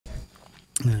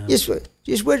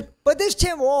Just weird. But this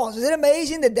Tim Walz, is it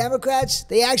amazing the Democrats,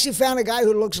 they actually found a guy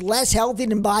who looks less healthy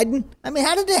than Biden? I mean,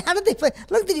 how did they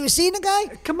look, did you see the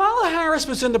guy? Kamala Harris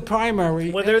was in the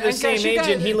primary. Well, they're the same age,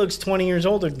 and he looks 20 years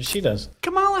older than she does.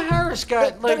 Kamala Harris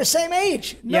got they're the same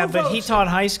age. Yeah, but he taught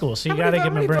high school, so you got to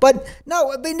give him a break. But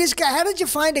no, I mean, this guy, how did you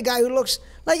find a guy who looks,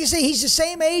 like you say, he's the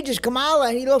same age as Kamala,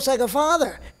 and he looks like a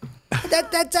father?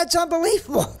 That's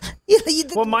unbelievable.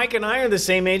 Well, Mike and I are the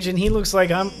same age, and he looks like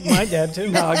my dad too.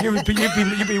 No, you'd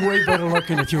be way better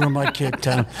looking if you were my kid,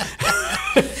 Tom.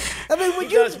 I mean,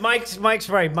 would you? Mike's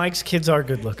right. Mike's kids are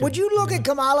good looking. Would you look at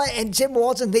Kamala and Tim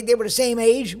Walz and think they were the same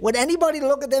age? Would anybody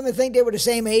look at them and think they were the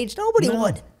same age? Nobody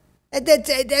would.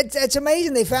 That's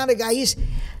amazing. They found a guy. It's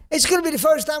going to be the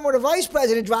first time where the vice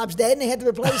president drops dead and they have to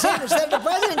replace him instead of the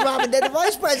president dropping dead. The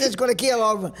vice president's going to kill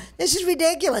over him. This is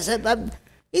ridiculous.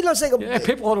 He looks like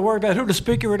people ought to worry about who the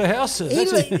Speaker of the House is.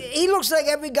 He looks like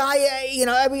every guy,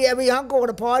 every uncle at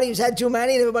a party who's had too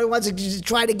many and everybody wants to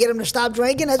try to get him to stop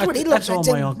drinking. That's what he looks like. That's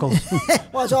all my uncles.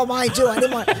 Well, it's all mine too. I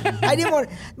didn't want.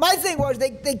 My thing was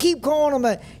they keep calling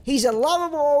him he's a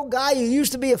lovable old guy who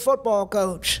used to be a football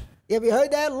coach. Have you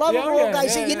heard that? Lovable old guy.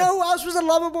 You know who else was a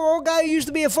lovable old guy who used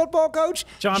to be a football coach?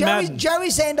 Jerry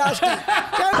Sandusky.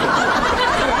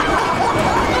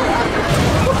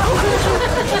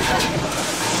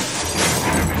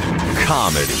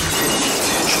 Comedy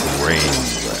train.